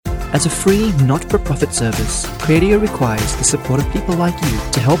As a free, not-for-profit service, Cradio requires the support of people like you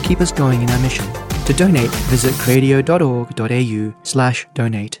to help keep us going in our mission. To donate, visit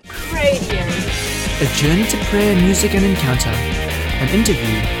cradio.org.au/donate. Cradio. A journey to prayer, music and encounter. An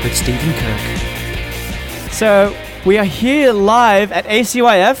interview with Stephen Kirk. So, we are here live at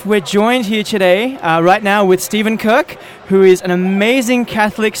ACYF. We're joined here today, right now, with Stephen Kirk, who is an amazing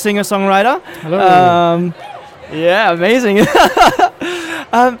Catholic singer-songwriter. Hello. Yeah, amazing.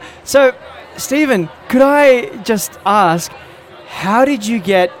 So, Stephen, could I just ask, how did you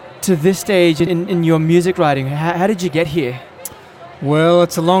get to this stage in your music writing? How did you get here? Well,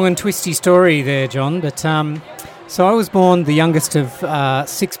 it's a long and twisty story there, John, but so I was born the youngest of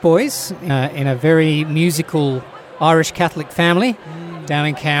 6 boys in a very musical Irish Catholic family down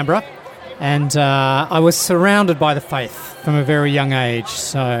in Canberra, and I was surrounded by the faith from a very young age.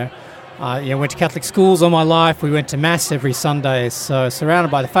 So I went to Catholic schools all my life. We went to Mass every Sunday, so surrounded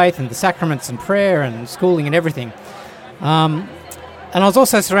by the faith and the sacraments and prayer and schooling and everything. And I was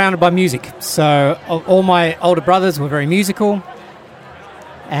also surrounded by music. So all my older brothers were very musical.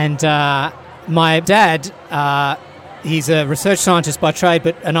 And my dad, he's a research scientist by trade,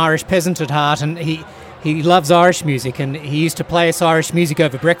 but an Irish peasant at heart, and he loves Irish music, and he used to play us Irish music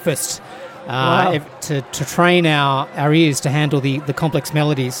over breakfast to train our ears to handle the complex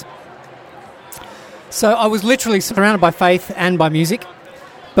melodies. So I was literally surrounded by faith and by music.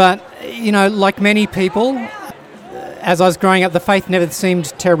 But, like many people, as I was growing up, the faith never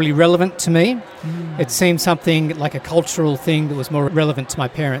seemed terribly relevant to me. It seemed something like a cultural thing that was more relevant to my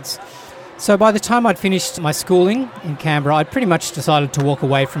parents. So by the time I'd finished my schooling in Canberra, I'd pretty much decided to walk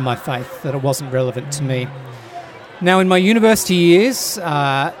away from my faith, that it wasn't relevant to me. Now, in my university years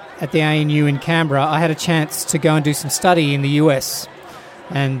at the ANU in Canberra, I had a chance to go and do some study in the US.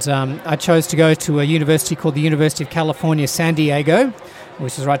 And I chose to go to a university called the University of California, San Diego,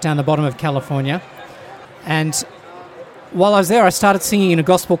 which is right down the bottom of California. And while I was there, I started singing in a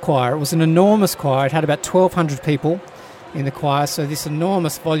gospel choir. It was an enormous choir. It had about 1,200 people in the choir, so this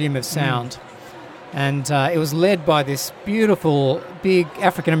enormous volume of sound. And it was led by this beautiful, big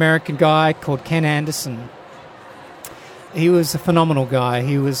African-American guy called Ken Anderson. He was a phenomenal guy.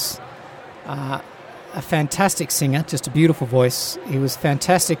 He was a fantastic singer, just a beautiful voice. He was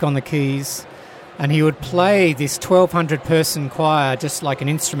fantastic on the keys, and he would play this 1,200-person choir just like an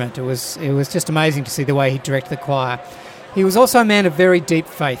instrument. It was just amazing to see the way he directed the choir. He was also a man of very deep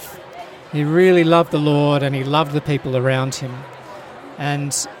faith. He really loved the Lord, and he loved the people around him.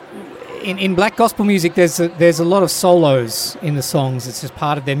 And in black gospel music, there's a lot of solos in the songs. It's just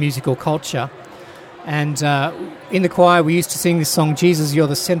part of their musical culture. And in the choir, we used to sing this song, "Jesus, You're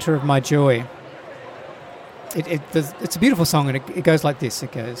the Center of My Joy." It's a beautiful song, and it goes like this.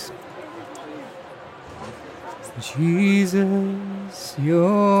 It goes, Jesus,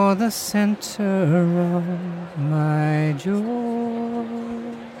 you're the center of my joy.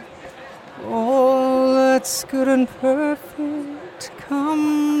 All that's good and perfect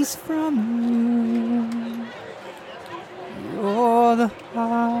comes from you. You're the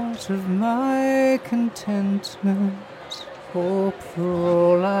heart of my contentment, hope for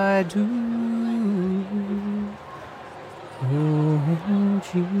all I do. Oh,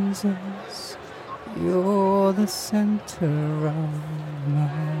 Jesus, you're the center of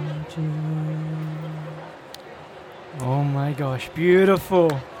my joy. Oh my gosh, beautiful.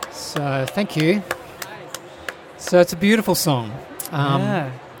 So, thank you. So, it's a beautiful song.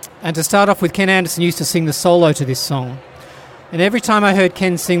 And to start off with, Ken Anderson used to sing the solo to this song. And every time I heard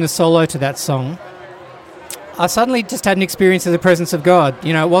Ken sing the solo to that song, I suddenly just had an experience of the presence of God.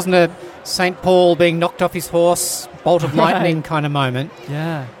 It wasn't a St. Paul being knocked off his horse, bolt of lightning kind of moment.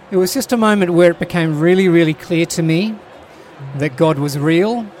 Yeah. It was just a moment where it became really, really clear to me that God was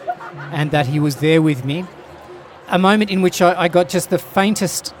real and that he was there with me. A moment in which I got just the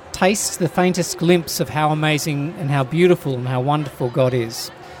faintest taste, the faintest glimpse of how amazing and how beautiful and how wonderful God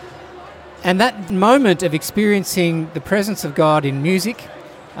is. And that moment of experiencing the presence of God in music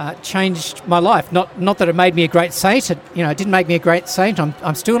changed my life. Not that it made me a great saint. It didn't make me a great saint.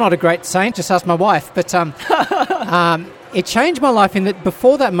 I'm still not a great saint. Just ask my wife. But it changed my life in that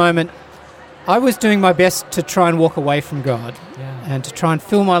before that moment, I was doing my best to try and walk away from God and to try and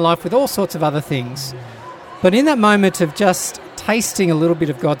fill my life with all sorts of other things. But in that moment of just tasting a little bit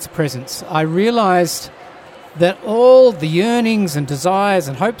of God's presence, I realised that all the yearnings and desires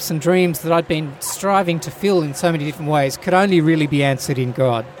and hopes and dreams that I'd been striving to fill in so many different ways could only really be answered in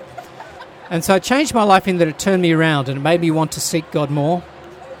God. And so it changed my life in that it turned me around and it made me want to seek God more.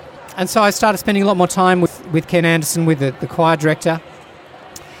 And so I started spending a lot more time with Ken Anderson, with the choir director.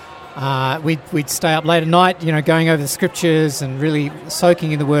 We'd stay up late at night, going over the scriptures and really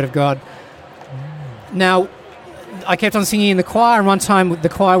soaking in the Word of God. Now, I kept on singing in the choir, and one time the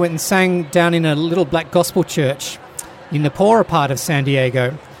choir went and sang down in a little black gospel church in the poorer part of San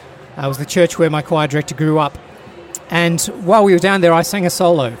Diego. It was the church where my choir director grew up. And while we were down there, I sang a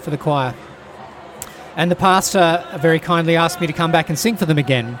solo for the choir. And the pastor very kindly asked me to come back and sing for them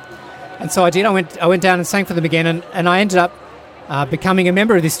again. And so I did. I went down and sang for them again, and I ended up becoming a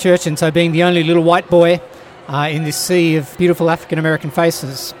member of this church, and so being the only little white boy in this sea of beautiful African-American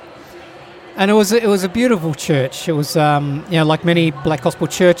faces. And it was a beautiful church. It was, like many black gospel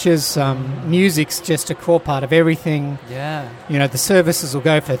churches, music's just a core part of everything. Yeah. The services will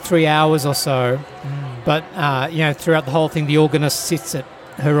go for 3 hours or so. But, throughout the whole thing, the organist sits at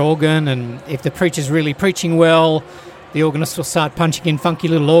her organ, and if the preacher's really preaching well, the organist will start punching in funky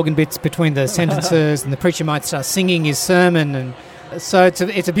little organ bits between the sentences, and the preacher might start singing his sermon. And so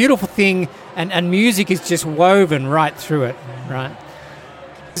it's a beautiful thing, and music is just woven right through it, right?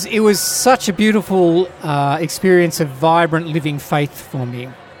 It was such a beautiful experience of vibrant living faith for me.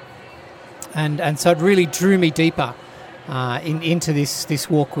 And so it really drew me deeper into this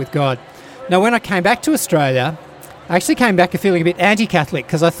walk with God. Now, when I came back to Australia, I actually came back feeling a bit anti-Catholic,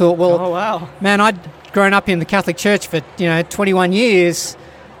 because I thought, man, I'd grown up in the Catholic Church for 21 years,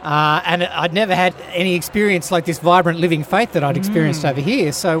 and I'd never had any experience like this vibrant living faith that I'd experienced over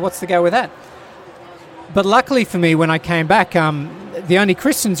here. So what's the go with that? But luckily for me, when I came back, the only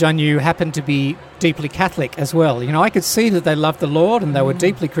Christians I knew happened to be deeply Catholic as well. I could see that they loved the Lord and they were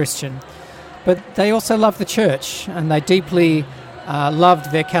deeply Christian, but they also loved the church, and they deeply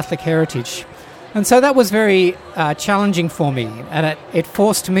loved their Catholic heritage. And so that was very challenging for me, and it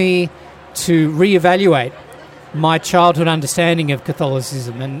forced me to reevaluate my childhood understanding of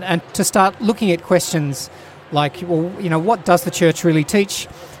Catholicism and to start looking at questions like, what does the church really teach?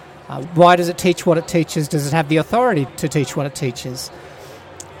 Why does it teach what it teaches? Does it have the authority to teach what it teaches?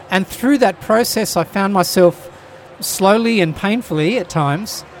 And through that process, I found myself slowly and painfully at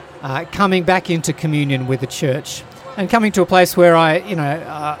times coming back into communion with the church, and coming to a place where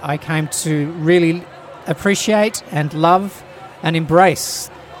I came to really appreciate and love and embrace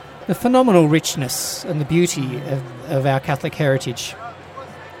the phenomenal richness and the beauty of our Catholic heritage.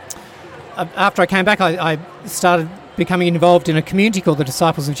 After I came back, I started becoming involved in a community called the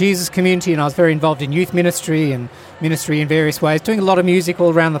Disciples of Jesus community, and I was very involved in youth ministry and ministry in various ways, doing a lot of music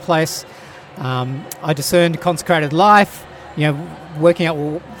all around the place. I discerned consecrated life, working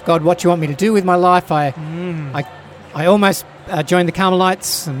out, God, what do you want me to do with my life? I almost joined the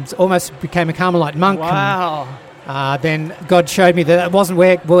Carmelites and almost became a Carmelite monk. Wow. And, then God showed me that wasn't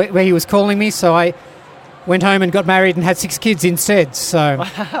where he was calling me, so I went home and got married and had 6 kids instead. So,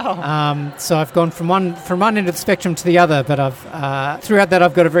 wow. So I've gone from one end of the spectrum to the other. But throughout that,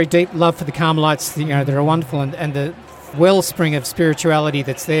 I've got a very deep love for the Carmelites. They're wonderful, and the wellspring of spirituality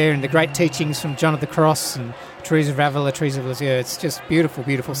that's there, and the great teachings from John of the Cross and Teresa of Avila, Teresa of Lisieux. It's just beautiful,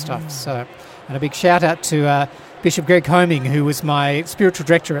 beautiful stuff. So, and a big shout out to Bishop Greg Homing, who was my spiritual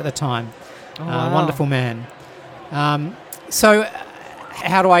director at the time. Wow. Wonderful man. So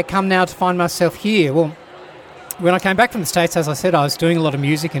how do I come now to find myself here? Well, when I came back from the States, as I said, I was doing a lot of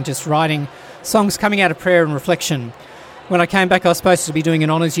music and just writing songs coming out of prayer and reflection. When I came back, I was supposed to be doing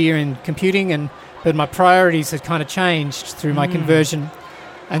an honours year in computing, but my priorities had kind of changed through my conversion.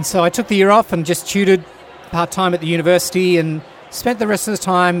 And so I took the year off and just tutored part-time at the university and spent the rest of the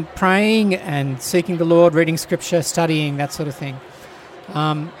time praying and seeking the Lord, reading scripture, studying, that sort of thing.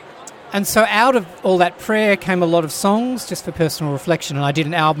 And so out of all that prayer came a lot of songs just for personal reflection, and I did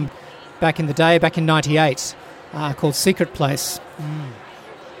an album back in the day, back in 98, called Secret Place.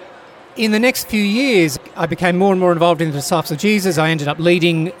 In the next few years, I became more and more involved in the Disciples of Jesus. I ended up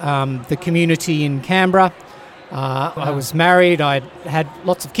leading the community in Canberra. I was married, I had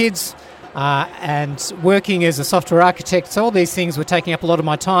lots of kids, and working as a software architect. So all these things were taking up a lot of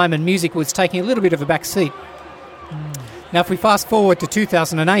my time, and music was taking a little bit of a back seat. Now, if we fast forward to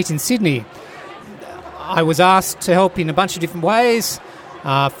 2008 in Sydney, I was asked to help in a bunch of different ways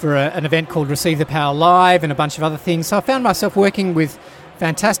for an event called Receive the Power Live and a bunch of other things. So I found myself working with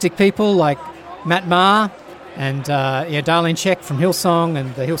fantastic people like Matt Maher and Darlene Check from Hillsong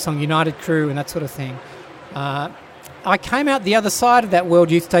and the Hillsong United crew and that sort of thing. I came out the other side of that World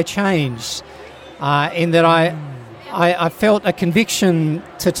Youth Day changed in that I felt a conviction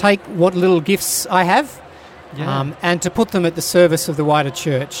to take what little gifts I have and to put them at the service of the wider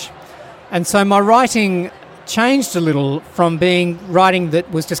church. And so my writing changed a little from being writing that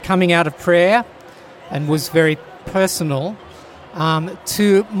was just coming out of prayer and was very personal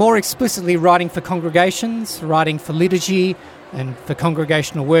to more explicitly writing for congregations, writing for liturgy, and for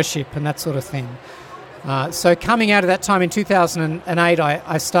congregational worship and that sort of thing. So coming out of that time in 2008,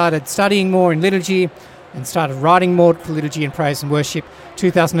 I started studying more in liturgy and started writing more for liturgy and praise and worship.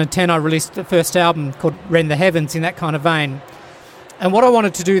 2010, I released the first album called Rend the Heavens in that kind of vein. And what I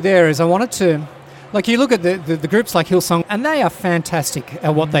wanted to do there is I wanted to, like, you look at the groups like Hillsong, and they are fantastic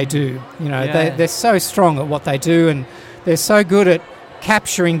at what they do. You know, they're so strong at what they do, and they're so good at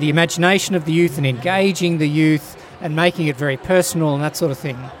capturing the imagination of the youth and engaging the youth and making it very personal and that sort of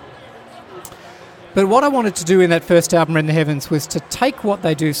thing. But what I wanted to do in that first album, Rend the Heavens, was to take what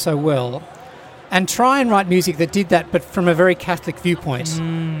they do so well and try and write music that did that, but from a very Catholic viewpoint,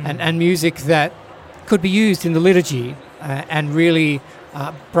 and music that could be used in the liturgy and really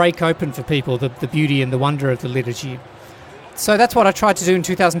break open for people the beauty and the wonder of the liturgy. So that's what I tried to do in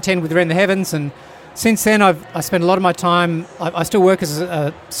 2010 with Rend the Heavens, and since then I spent a lot of my time, I still work as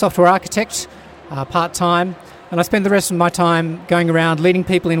a software architect part-time, and I spend the rest of my time going around leading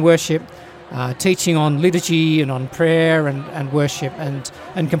people in worship, teaching on liturgy and on prayer and worship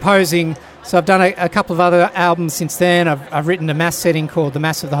and composing. So I've done a couple of other albums since then. I've written a mass setting called The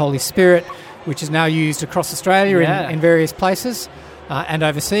Mass of the Holy Spirit, which is now used across Australia in various places and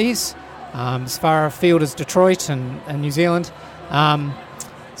overseas, as far afield as Detroit and New Zealand.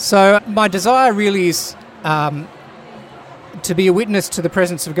 So my desire really is to be a witness to the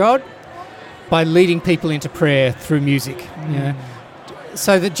presence of God by leading people into prayer through music. You know?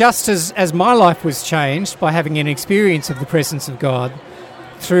 So that just as my life was changed by having an experience of the presence of God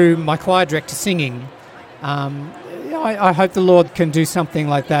through my choir director singing, I hope the Lord can do something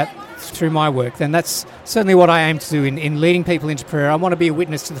like that through my work. And that's certainly what I aim to do in leading people into prayer. I want to be a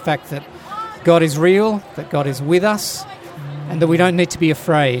witness to the fact that God is real, that God is with us, and that we don't need to be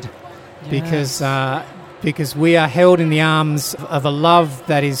afraid, because we are held in the arms of a love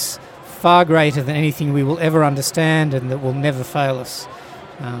that is far greater than anything we will ever understand and that will never fail us.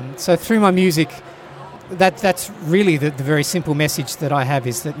 So through my music, that's really the very simple message that I have,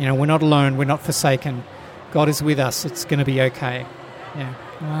 is that, you know, we're not alone, we're not forsaken. God is with us. It's going to be okay. Yeah.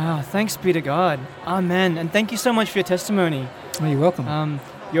 Wow, thanks be to God. Amen. And thank you so much for your testimony. Oh, you're welcome.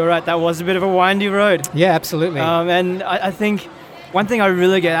 You're right, that was a bit of a windy road. Yeah, absolutely. And I think one thing I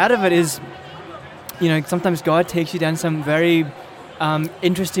really get out of it is, you know, sometimes God takes you down some very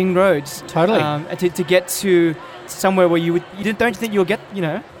interesting roads. Totally. To get to somewhere where you don't think you'll get, you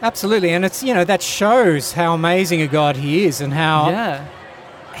know. Absolutely, and it's, you know, that shows how amazing a God He is, and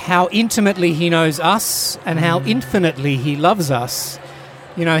how intimately He knows us, and how infinitely He loves us.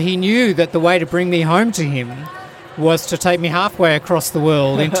 You know, He knew that the way to bring me home to Him was to take me halfway across the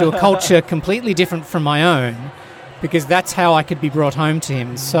world into a culture completely different from my own, because that's how I could be brought home to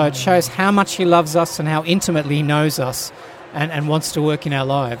Him. So it shows how much He loves us and how intimately He knows us and wants to work in our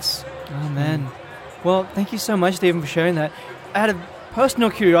lives. Amen. Well, thank you so much, Stephen, for sharing that. Out of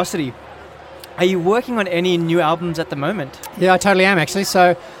personal curiosity, are you working on any new albums at the moment? Yeah, I totally am, actually.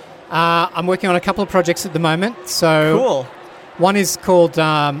 So I'm working on a couple of projects at the moment. So cool. One is called...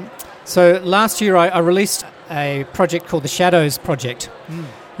 so last year I released a project called the Shadows Project.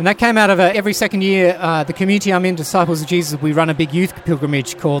 And that came out of every second year, the community I'm in, Disciples of Jesus, we run a big youth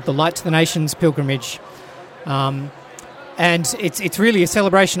pilgrimage called the Light to the Nations Pilgrimage. And it's really a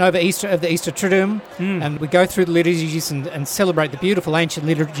celebration over Easter of the Easter Triduum, and we go through the liturgies and celebrate the beautiful ancient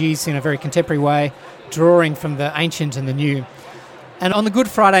liturgies in a very contemporary way, drawing from the ancient and the new. And on the Good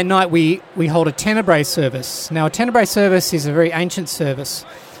Friday night, we hold a Tenebrae service. Now, a Tenebrae service is a very ancient service,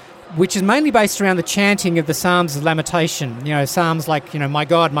 which is mainly based around the chanting of the Psalms of Lamentation. You know, Psalms like, you know, my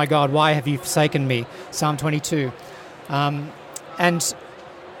God, why have you forsaken me? Psalm 22. And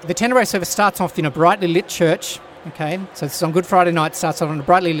the Tenebrae service starts off in a brightly lit church. Okay, so this is on Good Friday night, starts off in a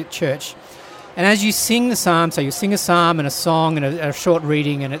brightly lit church. And as you sing the psalm, so you sing a psalm and a song and a short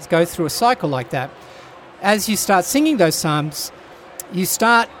reading, and it goes through a cycle like that. As you start singing those psalms, you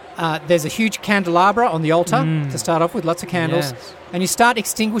start, there's a huge candelabra on the altar to start off with, lots of candles, and you start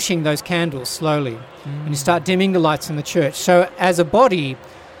extinguishing those candles slowly, and you start dimming the lights in the church. So as a body,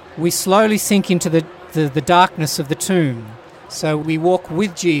 we slowly sink into the darkness of the tomb. So we walk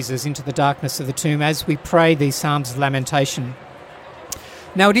with Jesus into the darkness of the tomb as we pray these Psalms of Lamentation.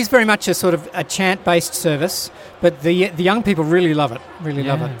 Now, it is very much a sort of a chant-based service, but the young people really love it,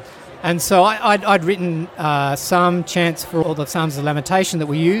 love it. And so I'd written some chants for all the Psalms of Lamentation that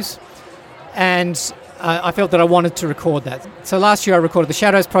we use, and I felt that I wanted to record that. So last year I recorded the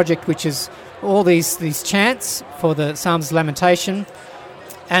Shadows Project, which is all these chants for the Psalms of Lamentation.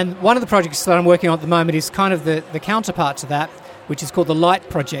 And one of the projects that I'm working on at the moment is kind of the counterpart to that, which is called the Light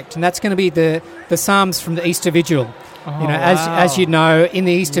Project, and that's going to be the Psalms from the Easter Vigil. As you know, in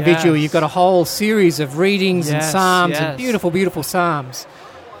the Easter Vigil, you've got a whole series of readings and psalms and beautiful, beautiful psalms.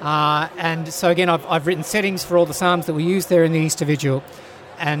 And so again, I've written settings for all the psalms that we use there in the Easter Vigil.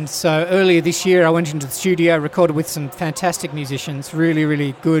 And so earlier this year, I went into the studio, recorded with some fantastic musicians, really,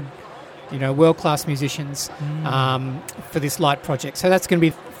 really good, world-class musicians for this Light Project. So that's going to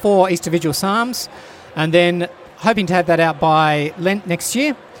be 4 Easter Vigil psalms, and then hoping to have that out by Lent next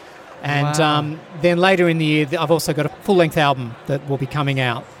year. And then later in the year, I've also got a full-length album that will be coming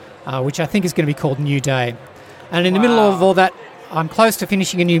out, which I think is going to be called New Day. And in the middle of all that, I'm close to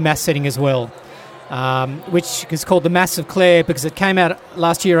finishing a new Mass setting as well, which is called the Mass of Clare, because it came out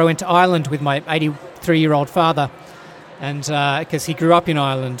last year. I went to Ireland with my 83-year-old father, and because he grew up in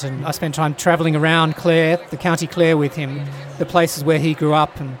Ireland, and I spent time travelling around Clare, the County Clare, with him, the places where he grew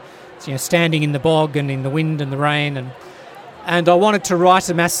up, and standing in the bog and in the wind and the rain, and I wanted to write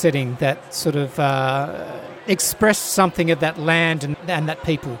a Mass setting that sort of expressed something of that land and that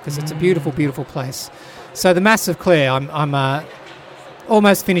people, because it's a beautiful, beautiful place. So the Mass of Clare, I'm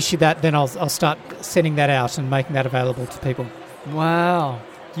almost finished with that. Then I'll start sending that out and making that available to people. Wow.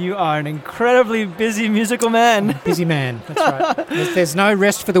 You are an incredibly busy musical man. Busy man, that's right. There's no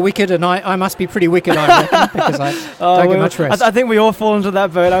rest for the wicked, and I must be pretty wicked, I reckon, because I don't get much rest. I think we all fall into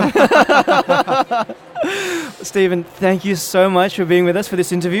that boat. Stephen, thank you so much for being with us for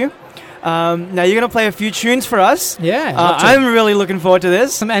this interview. Now you're going to play a few tunes for us. Yeah. I'm really looking forward to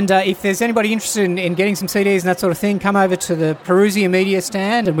this. And if there's anybody interested in getting some CDs and that sort of thing, come over to the Perusia Media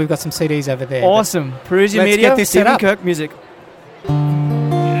stand, and we've got some CDs over there. Awesome. Perusia Media, get this Stephen set up. Kirk Music.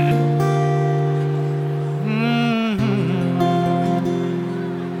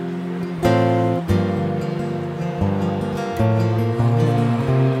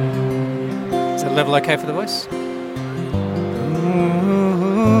 Is the level okay for the voice?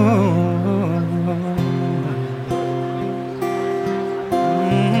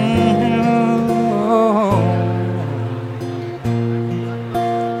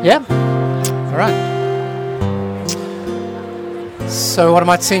 Yeah? All right. So what I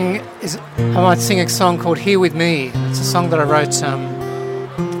might sing is a song called Here With Me. It's a song that I wrote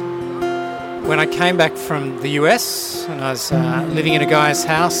when I came back from the US, and I was living in a guy's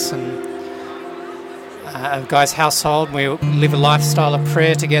house, and a guy's household. We live a lifestyle of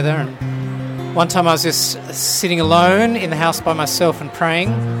prayer together, and one time I was just sitting alone in the house by myself and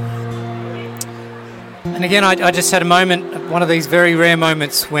praying. And again, I just had a moment, one of these very rare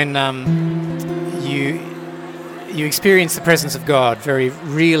moments when you experience the presence of God very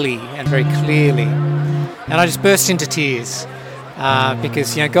really and very clearly. And I just burst into tears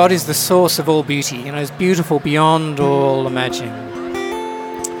because, God is the source of all beauty. It's beautiful beyond all imagining.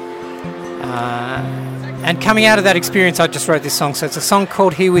 And coming out of that experience, I just wrote this song. So it's a song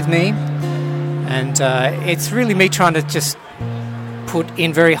called Here With Me. And it's really me trying to just put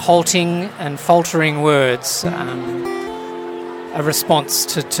in very halting and faltering words a response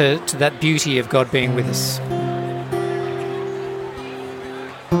to that beauty of God being with us.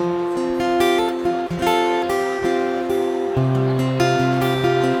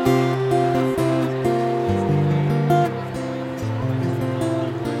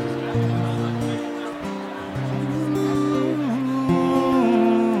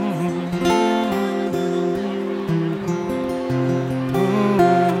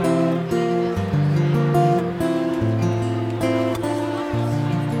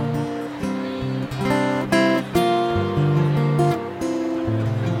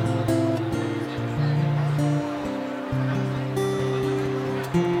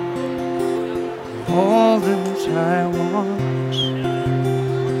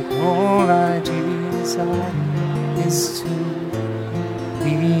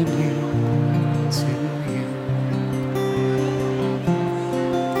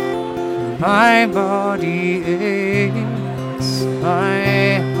 My body aches,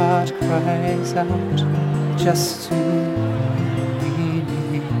 my heart cries out just to be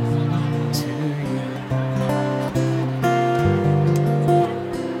near to you.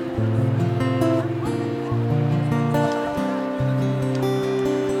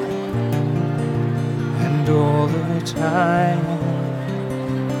 And all that I am,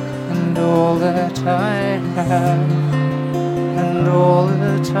 and all that I have, and all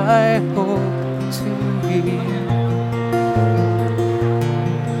that I hope to be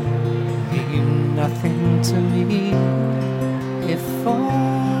mean nothing to me. If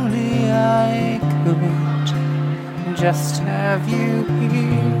only I could just have you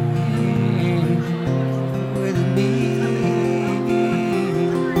here with me.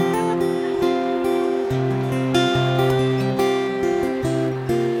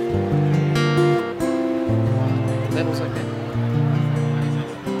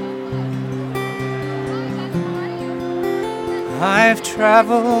 I've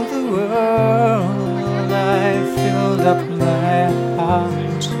traveled the world, I've filled up my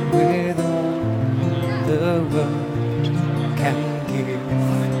heart with all the world can give.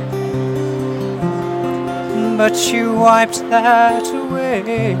 But you wiped that away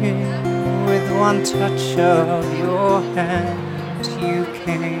with one touch of your hand. You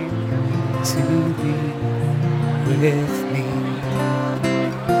came to be with me.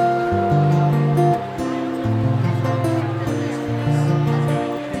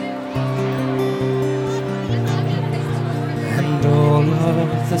 And all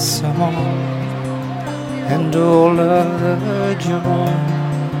of the song and all of the joy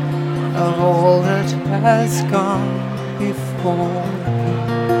of all that has gone before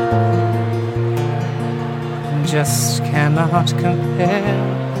just cannot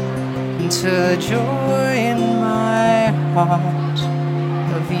compare to the joy in my heart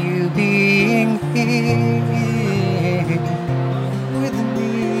of you being here with me.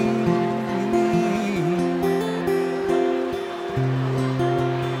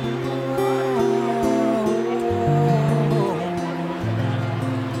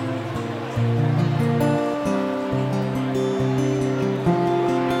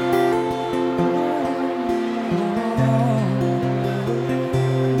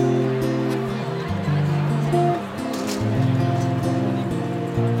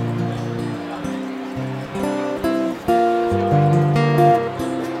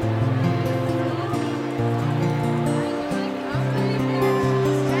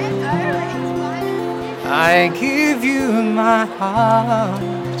 I give you my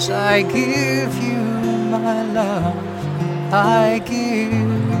heart, I give you my love, I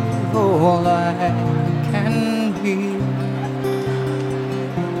give all I can be.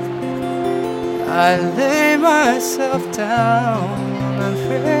 I lay myself down and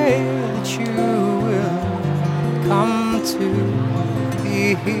pray that you will come to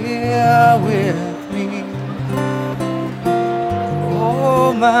be here with me.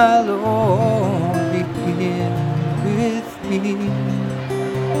 Oh my Lord, here with me,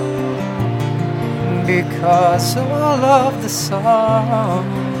 because all of the song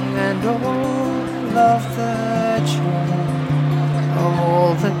and all of the joy of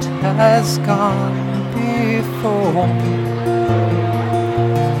all that has gone before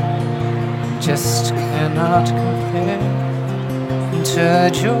just cannot compare to the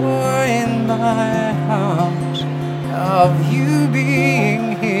joy in my heart of you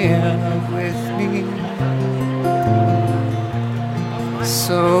being here with me.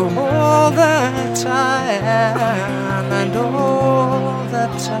 So all that I am and all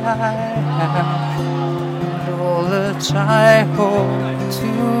that I have and all that I hope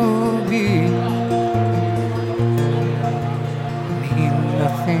to be mean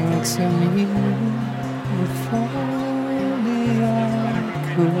nothing to me if only I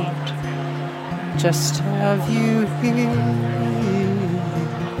could just have you here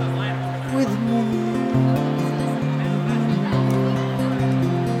with me.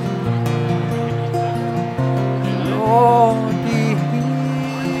 Lord, be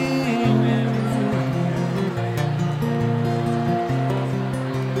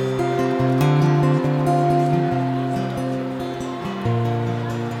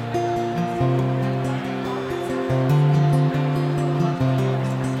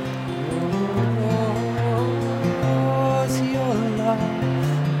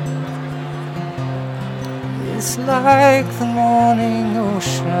it's like the morning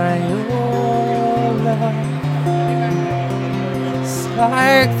ocean, your love. It's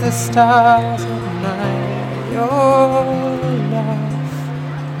like the stars at night, your love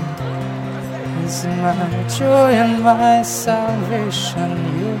is my joy and my salvation.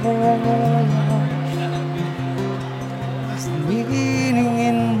 Your love is the meaning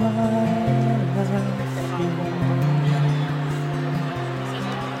in my life.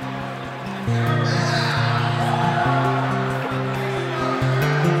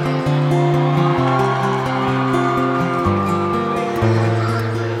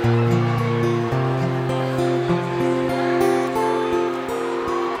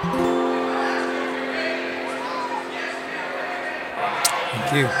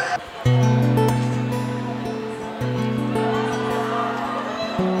 Thank you.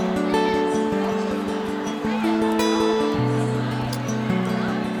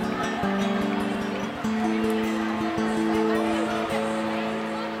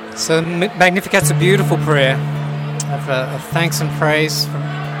 So Magnificat's a beautiful prayer of thanks and praise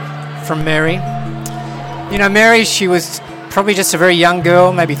from Mary. You know, Mary, she was probably just a very young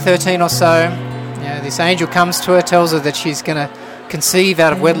girl, maybe 13 or so. You know, this angel comes to her, tells her that she's going to conceive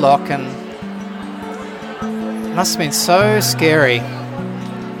out of wedlock, and must have been so scary.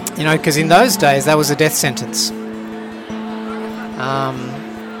 You know, because in those days, that was a death sentence.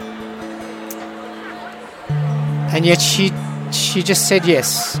 And yet she just said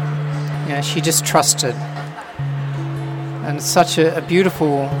yes. You know, she just trusted. And it's such a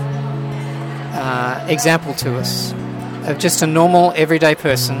beautiful example to us of just a normal, everyday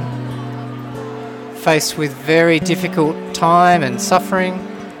person faced with very difficult time and suffering,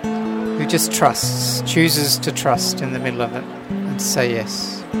 who just trusts, chooses to trust in the middle of it and to say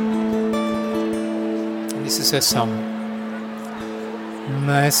yes. And this is her song.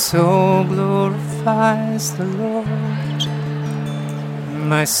 My soul glorifies the Lord.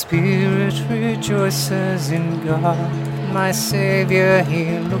 My spirit rejoices in God. My Saviour,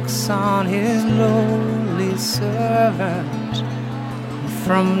 He looks on His lowly servant.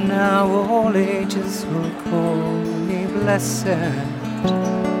 From now all ages will call me blessed.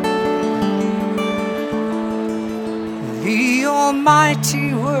 The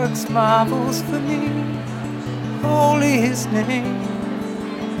Almighty works marvels for me. Holy His name,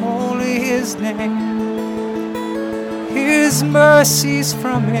 holy His name. His mercies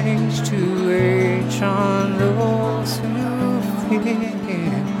from age to age on those who fear Him.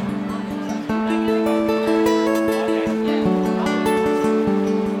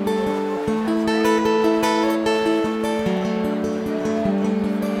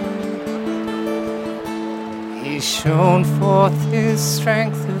 He's shown forth His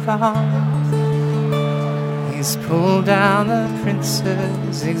strength of arm. He's pulled down the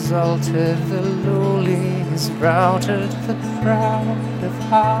princes, exalted the lowly, He's routed the proud of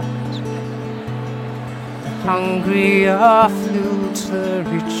heart. The hungry are filled, the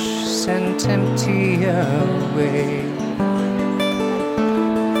rich sent empty away.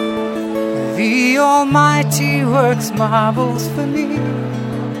 The Almighty works marvels for me.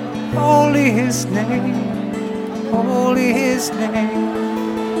 Holy His name, holy His name.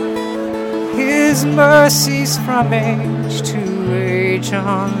 His mercies from age to age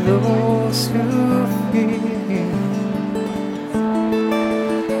on those who fear Him.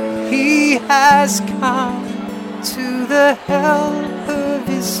 He has come to the help of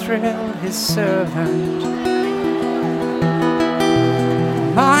Israel, His servant,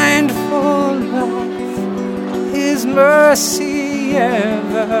 mindful of His mercy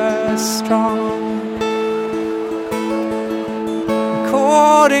ever strong.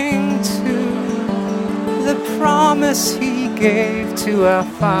 According to the promise He gave to our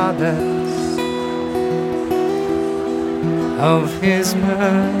fathers, of His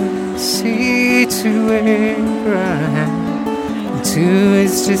mercy to Abraham, to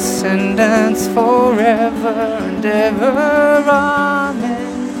His descendants forever and ever. Amen.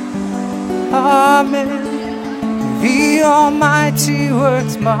 Amen. The Almighty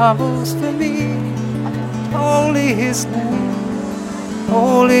works marvels for me. Holy His name,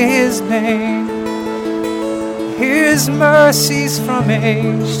 holy His name. His mercies from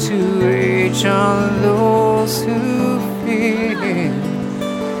age to age on those who fear Him.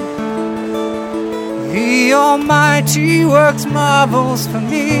 The Almighty works marvels for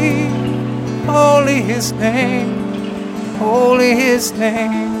me. Holy His name, holy His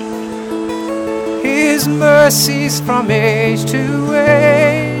name. His mercies from age to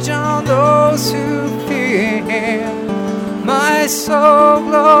age on those who fear Him. My soul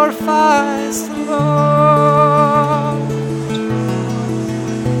glorifies the Lord,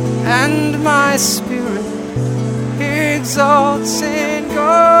 and my spirit exalts in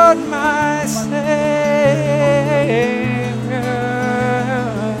God my Savior.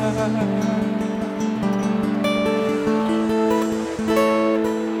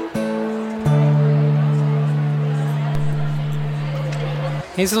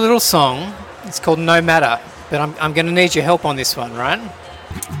 Here's a little song. It's called No Matter, but I'm going to need your help on this one, right?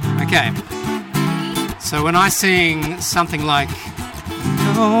 Okay. So when I sing something like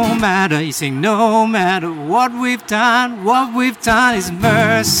no matter, you sing no matter what we've done is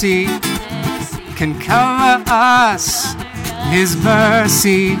mercy can cover us. His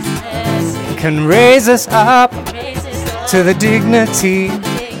mercy can raise us up to the dignity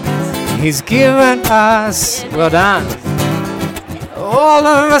He's given us. Well done. All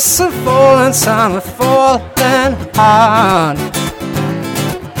of us have fallen, some have fallen hard.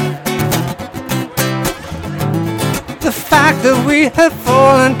 The fact that we have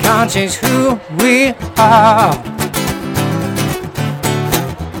fallen can't change who we are.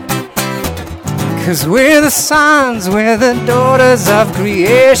 'Cause we're the sons, we're the daughters of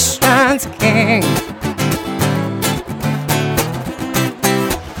creation's King.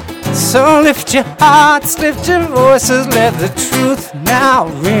 So lift your hearts, lift your voices, let the truth now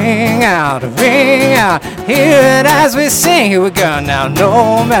ring out, ring out. Hear it as we sing, here we go now.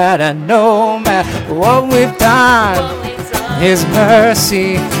 No matter what we've done, His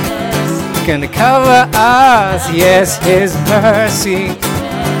mercy can cover us. Yes, His mercy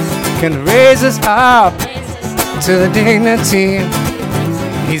can raise us up to the dignity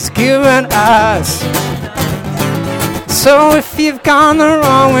He's given us. So if you've gone the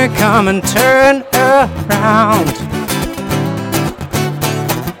wrong way, come and turn around.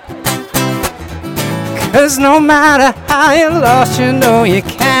 'Cause no matter how you're lost, you know you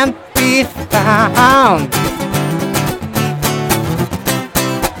can't be found.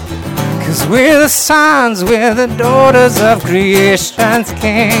 'Cause we're the sons, we're the daughters of creation's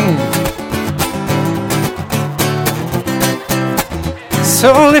King.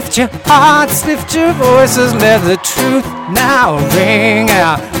 So lift your hearts, lift your voices, let the truth now ring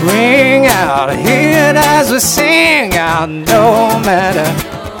out, ring out. Hear it as we sing out. No matter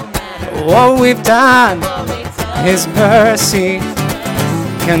what we've done, His mercy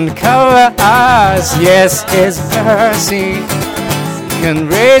can cover us. Yes, His mercy can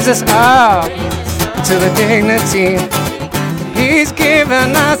raise us up to the dignity He's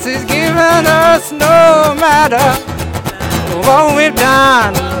given us. He's given us. No matter what we've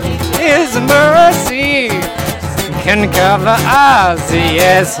done, His mercy can cover us.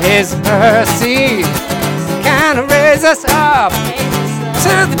 Yes, His mercy can raise us up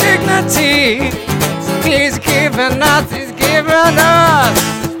to the dignity He's given us. He's given us.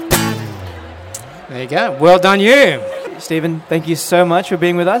 There you go. Well done, you. Stephen, thank you so much for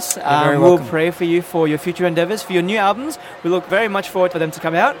being with us. very we'll welcome. pray for you for your future endeavors, for your new albums. We look very much forward for them to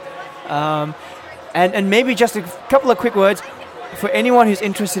come out. And maybe just a couple of quick words for anyone who's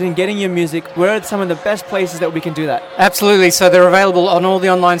interested in getting your music. Where are some of the best places that we can do that? Absolutely. So they're available on all the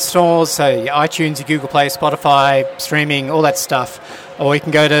online stores, so your iTunes, your Google Play, Spotify, streaming, all that stuff. Or you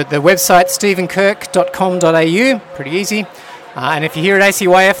can go to the website stephenkirk.com.au, pretty easy. And if you're here at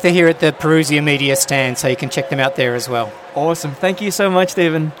ACYF, they're here at the Perusia Media stand, so you can check them out there as well. Awesome. Thank you so much,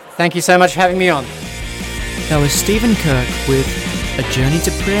 Stephen. Thank you so much for having me on. That was Stephen Kirk with A Journey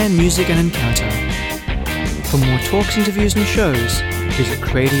to Prayer, Music and Encounter. For more talks, interviews and shows, visit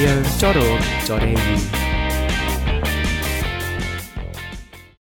cradio.org.au.